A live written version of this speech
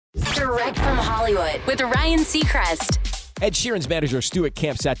Direct from Hollywood with Ryan Seacrest. Ed Sheeran's manager, Stuart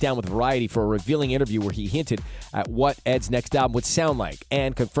Camp, sat down with Variety for a revealing interview where he hinted at what Ed's next album would sound like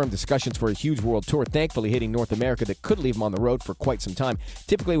and confirmed discussions for a huge world tour, thankfully hitting North America, that could leave him on the road for quite some time.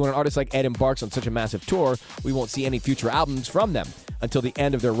 Typically, when an artist like Ed embarks on such a massive tour, we won't see any future albums from them until the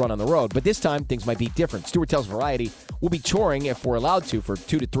end of their run on the road. But this time, things might be different. Stuart tells Variety, "We'll be touring, if we're allowed to, for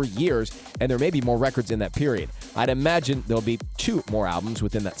 2 to 3 years, and there may be more records in that period. I'd imagine there'll be 2 more albums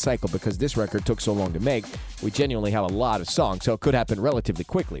within that cycle because this record took so long to make. We genuinely have a lot of songs, so it could happen relatively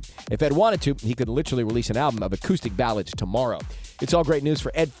quickly. If Ed wanted to, he could literally release an album of acoustic ballads tomorrow." It's all great news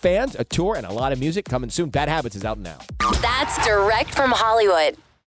for Ed fans, a tour, and a lot of music coming soon. Bad Habits is out now. That's Direct from Hollywood.